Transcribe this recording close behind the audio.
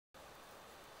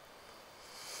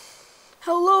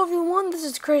Hello everyone, this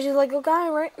is Crazy Lego Guy.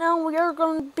 Right now we are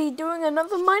going to be doing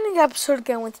another mining episode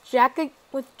again with Jack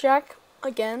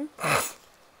again.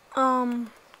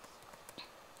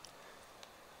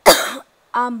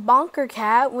 Bonker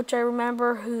Cat, which I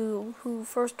remember who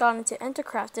first got into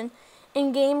Entercrafting,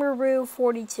 and Gameroo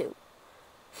 42.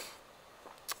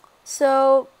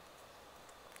 So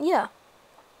yeah.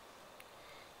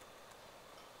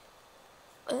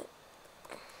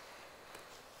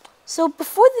 So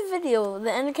before the video,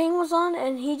 the Ender King was on,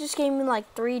 and he just gave me like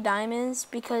 3 diamonds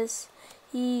because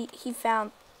he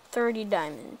found 30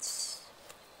 diamonds.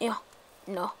 Yeah,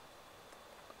 no.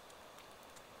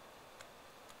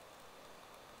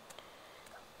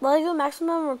 Lego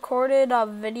Maximum recorded a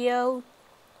video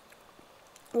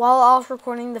while I was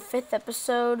recording the 5th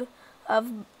episode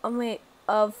of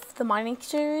the mining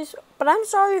series, but I'm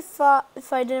sorry if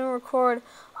I didn't record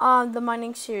the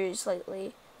mining series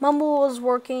lately. Mumble was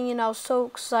working and I was so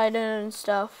excited and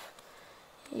stuff.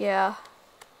 Yeah,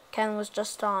 Ken was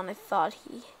just on. But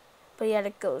he had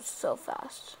to go so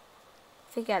fast.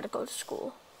 I think he had to go to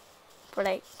school, but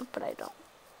I don't.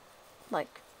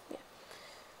 Like,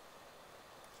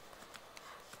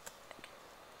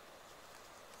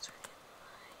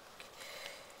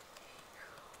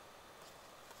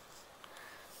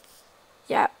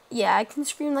 yeah. Yeah, I can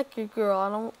scream like a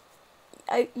girl.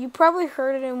 You probably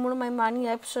heard it in one of my mining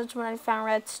episodes when I found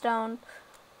redstone.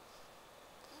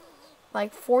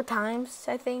 Like 4 times,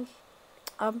 I think.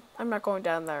 I'm not going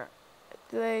down there.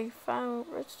 Did they find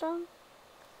redstone?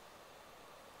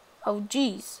 Oh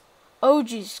jeez.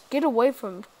 Get away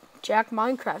from Jack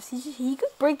Minecraft. He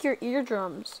could break your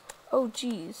eardrums. Oh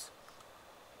jeez.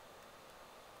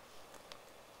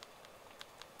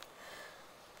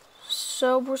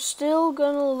 So we're still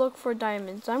gonna look for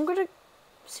diamonds. I'm gonna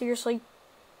seriously,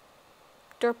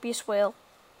 Derpiest whale.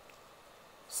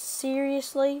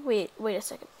 Seriously? Wait a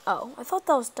second. Oh, I thought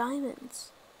that was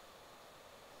diamonds.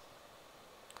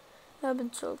 That'd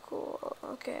been so cool.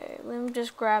 Okay, let me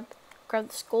just grab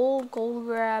this gold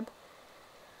grab.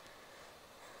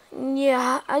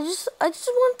 Yeah, I just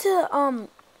want to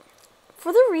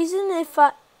for the reason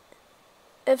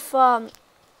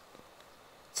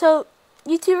so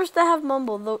YouTubers that have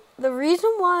Mumble, the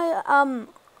reason why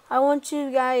I want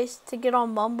you guys to get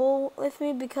on Mumble with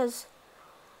me because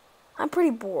I'm pretty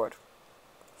bored.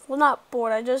 Well, not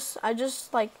bored. I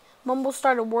just like Mumble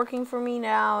started working for me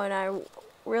now, and I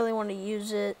really want to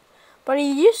use it. But I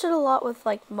used it a lot with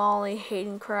like Molly,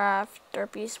 Haydencraft,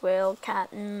 Derpiest Whale,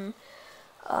 Catton,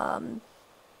 and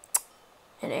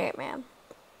Ant-Man.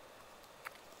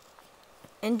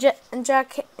 And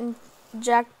Jack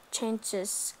changed his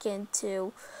skin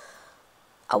to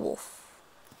a wolf.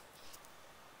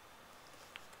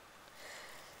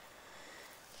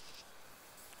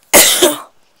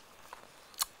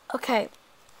 Okay,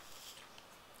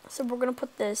 so we're gonna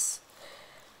put this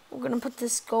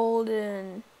gold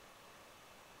in.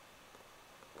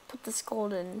 Put this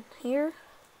gold in here.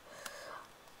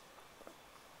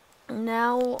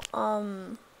 Now,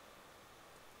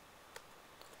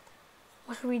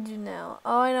 what should we do now?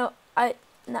 Oh, I know.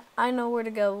 I know where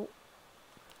to go.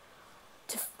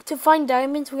 To find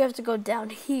diamonds, we have to go down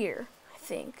here, I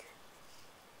think.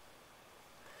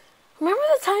 Remember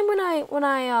the time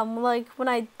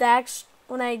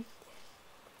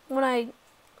when I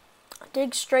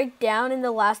dig straight down in the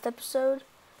last episode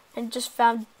and just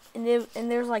found and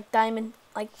there's like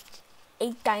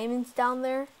 8 diamonds down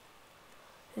there?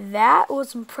 That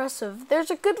was impressive.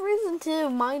 There's a good reason to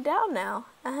mine down now.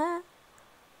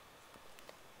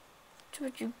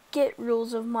 What you get,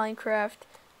 rules of Minecraft.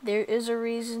 There is a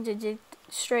reason to dig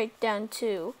straight down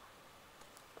too.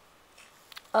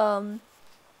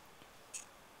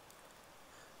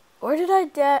 What did I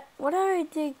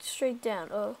dig straight down?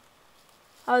 Oh,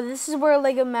 this is where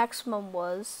Lego Maximum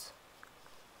was.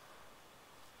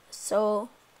 So,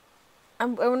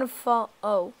 I'm gonna fall.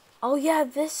 Oh yeah,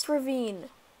 this ravine.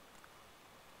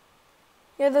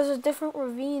 Yeah, there's a different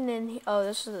ravine in here. Oh,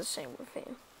 this is the same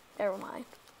ravine. Never mind.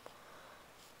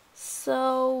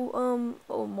 So,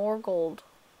 oh, more gold.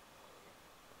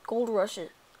 Gold rushes.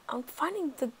 I'm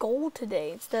finding the gold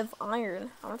today instead of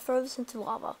iron. I'm gonna throw this into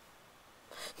lava.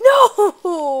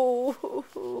 No!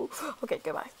 Okay,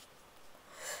 goodbye.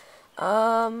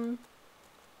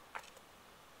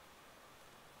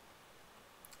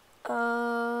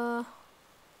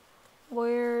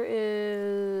 Where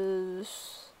is...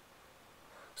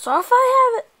 Sorry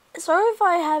if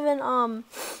I haven't,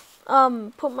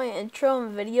 put my intro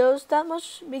and videos that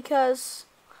much because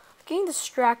I'm getting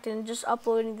distracted and just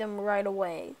uploading them right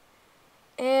away.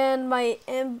 And by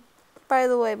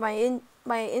the way,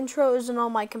 my intro isn't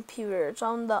on my computer. It's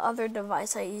on the other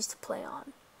device I used to play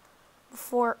on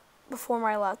before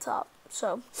my laptop.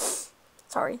 So,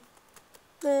 sorry.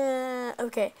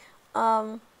 Okay.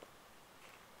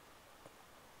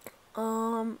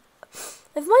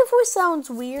 If my voice sounds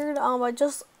weird, I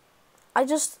just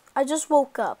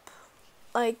woke up.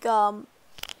 Like, I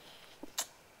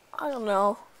don't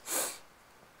know.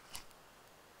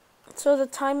 So the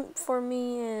time for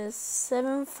me is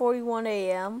 7:41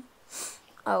 a.m.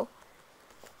 Oh,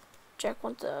 Jack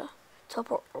wants a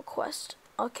teleport request.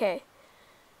 Okay.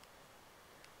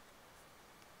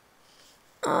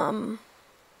 Oh,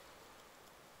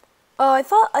 I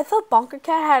thought Bonker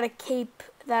Cat had a cape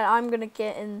that I'm gonna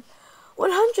get in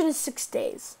 106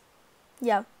 days.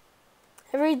 Yeah.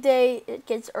 Every day it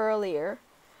gets earlier.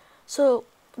 So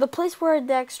the place where I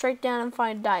dug straight down and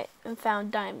found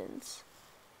diamonds.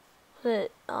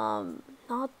 But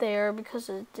not there because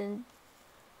it didn't.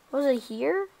 Was it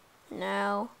here?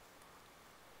 No.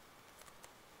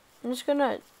 I'm just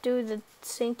gonna do the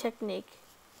same technique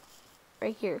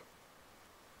right here.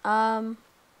 I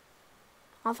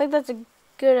don't think that's a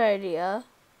good idea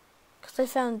because I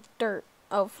found dirt.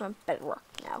 Oh, from bedrock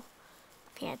now.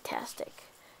 Fantastic.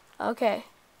 Okay.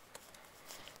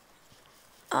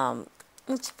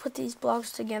 Let's put these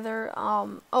blocks together.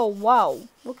 Oh wow,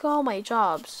 look at all my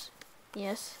jobs.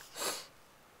 Yes.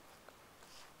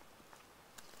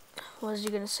 What was you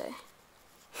gonna say?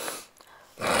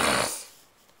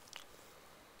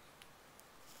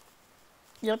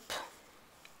 Yep.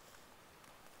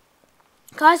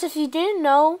 Guys, if you didn't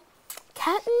know,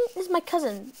 Catton is my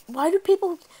cousin. Why do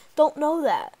people don't know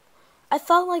that? I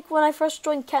thought like when I first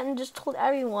joined, Catton just told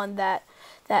everyone that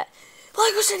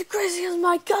Lego City Crazy is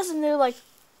my cousin. They're like,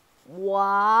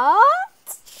 what?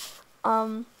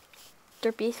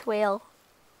 Derpy whale.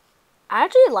 I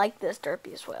actually like this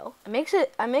Derpy whale. It makes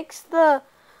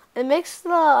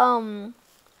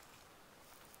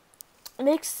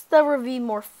the review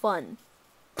more fun.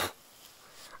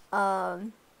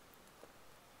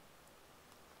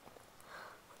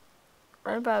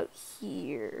 Right about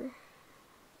here.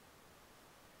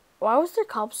 Why was there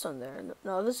cobblestone there?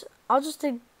 No, I'll just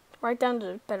dig right down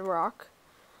to bedrock.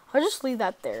 I'll just leave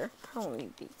that there. I don't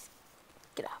need these.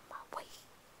 Get out of my way.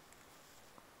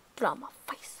 Get out of my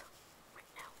face right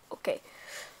now. Okay.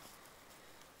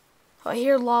 Oh, I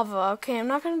hear lava. Okay, I'm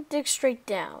not gonna dig straight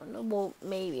down. Well,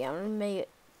 maybe. I'm gonna make it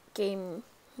game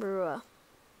Rua.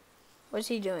 What's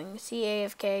he doing? Is he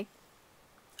AFK?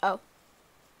 Oh.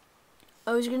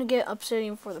 Oh, he's gonna get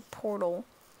obsidian for the portal.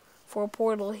 For a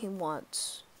portal he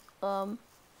wants. I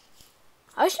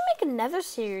should make a nether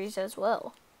series as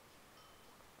well.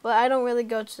 But I don't really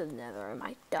go to the nether. I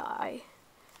might die.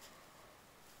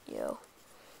 Yo.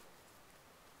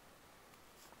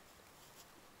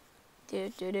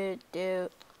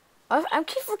 I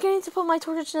keep forgetting to put my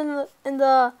torch in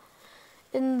the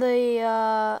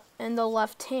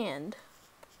left hand.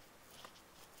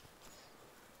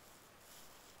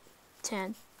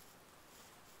 10.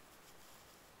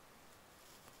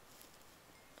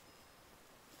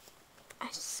 I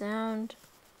sound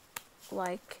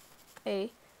like a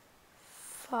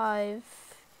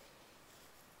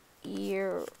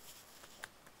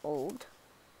 5-year-old.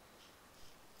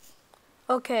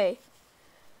 Okay.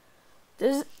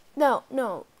 No,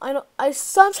 I don't. I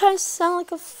sometimes sound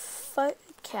like a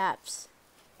caps.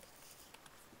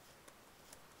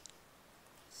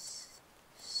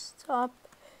 Stop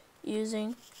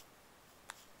using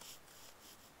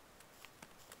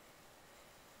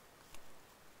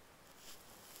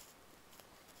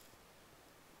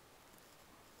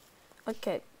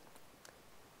okay.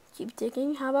 Keep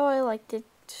digging. How about I like dig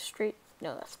straight?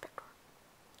 No, that's better.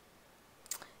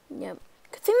 Yep.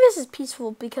 Good thing this is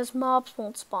peaceful because mobs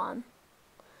won't spawn.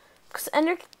 Because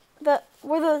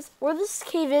where this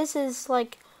cave is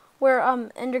like where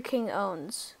Ender King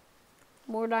owns.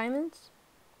 More diamonds.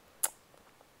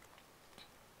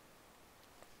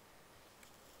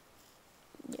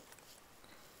 Yep.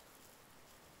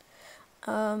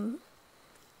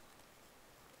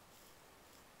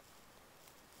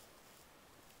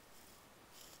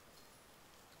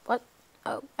 What?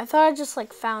 Oh, I thought I just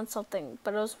like found something,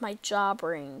 but it was my job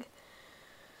ring.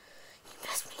 You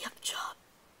messed me up, job.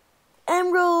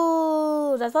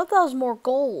 Emerald! I thought that was more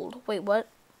gold. Wait, what?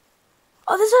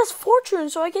 Oh, this has fortune,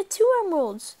 so I get 2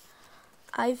 emeralds.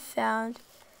 I found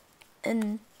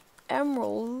an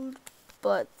emerald,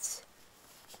 but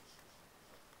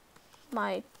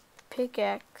my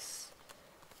pickaxe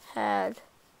had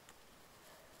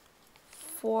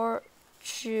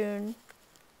fortune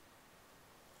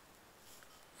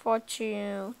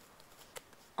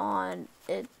on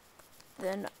it,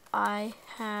 then I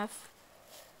have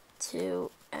 2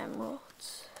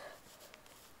 emeralds.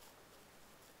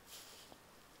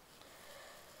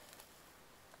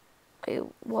 Wait,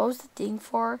 what was the thing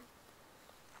for?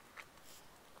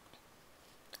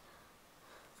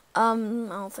 I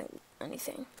don't think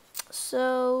anything.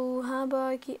 So, how about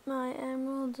I keep my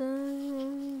emeralds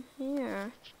in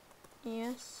here?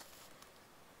 Yes.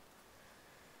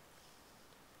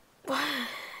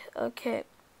 Okay.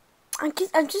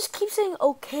 I just keep saying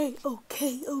okay,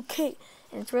 okay, okay.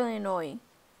 And it's really annoying.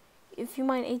 If you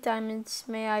mine 8 diamonds,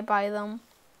 may I buy them?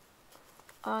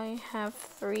 I have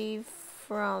 3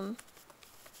 from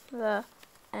the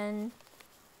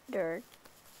Ender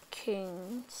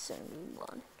King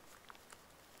 71.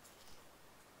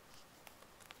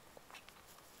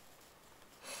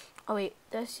 Oh wait,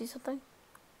 did I see something?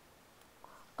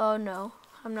 Oh no,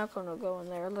 I'm not gonna go in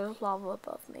there. There's lava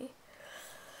above me.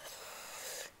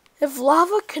 If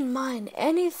lava can mine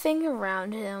anything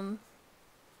around him,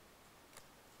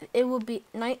 it would be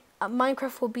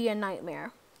Minecraft will be a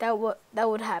nightmare. That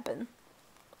would happen.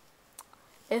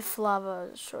 If lava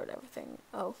destroyed everything.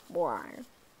 Oh, more iron.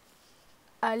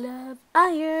 I love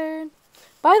iron.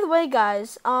 By the way,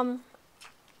 guys,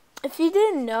 if you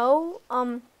didn't know,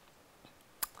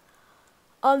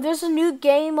 there's a new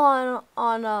game on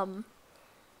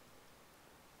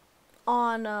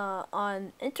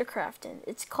Intercrafting.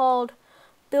 It's called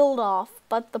Build Off,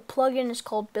 but the plugin is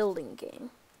called Building Game.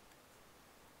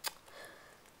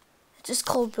 It's just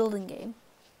called Building Game.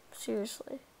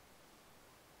 Seriously.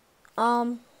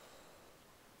 Yeah.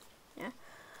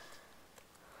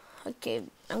 Okay,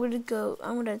 I'm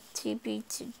gonna TP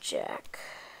to Jack.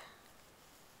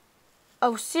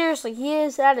 Oh, seriously, he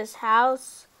is at his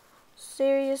house.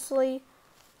 Seriously.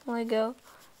 I'm gonna go.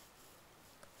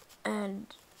 And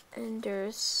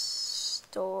there's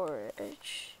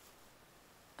storage.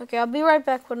 Okay, I'll be right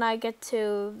back when I get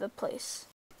to the place.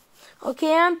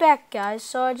 Okay, I'm back, guys.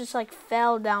 So I just like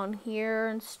fell down here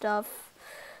and stuff.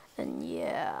 And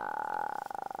yeah,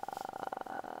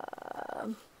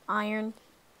 iron.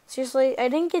 Seriously, I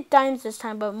didn't get diamonds this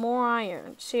time, but more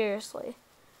iron. Seriously.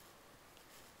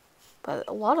 But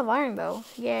a lot of iron though.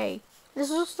 Yay. This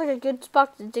looks like a good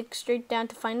spot to dig straight down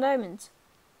to find diamonds.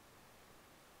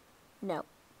 No.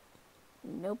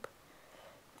 Nope.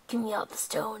 Give me all the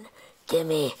stone.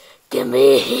 Gimme.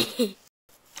 Gimme.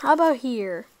 How about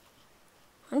here?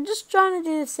 I'm just trying to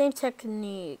do the same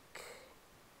technique.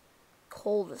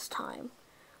 Coal this time.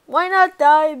 Why not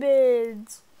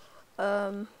diamonds?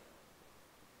 Yeah.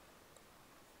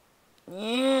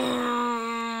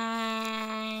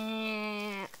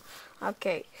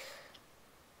 Okay.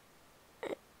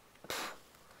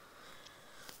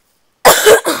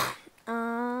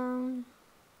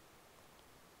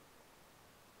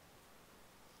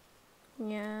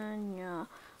 Yeah.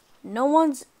 No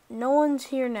one's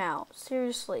here now.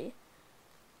 Seriously.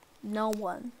 No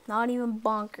one. Not even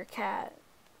Bonker Cat.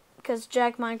 Because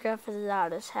Jack Minecraft is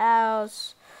at his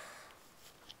house.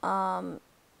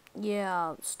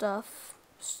 Yeah, stuff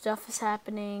is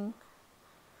happening.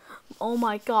 Oh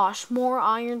my gosh, more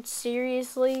iron,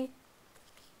 seriously?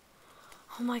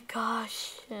 Oh my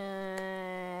gosh.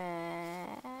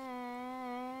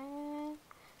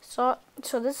 So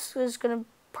this is gonna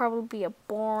probably be a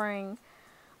boring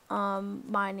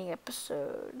mining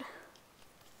episode.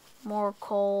 More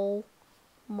coal,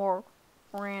 more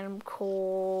random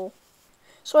coal.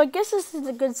 So I guess this is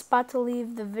a good spot to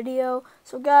leave the video.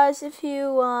 So guys, if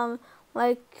you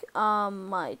like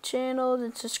my channel,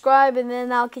 then subscribe, and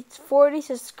then I'll get 40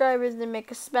 subscribers and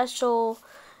make a special,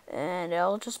 and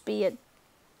it'll just be a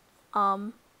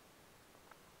I'll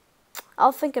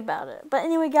think about it. But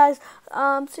anyway, guys,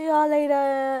 see y'all later,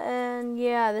 and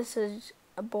yeah, this is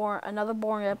another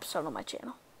boring episode on my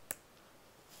channel.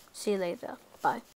 See you later. Bye.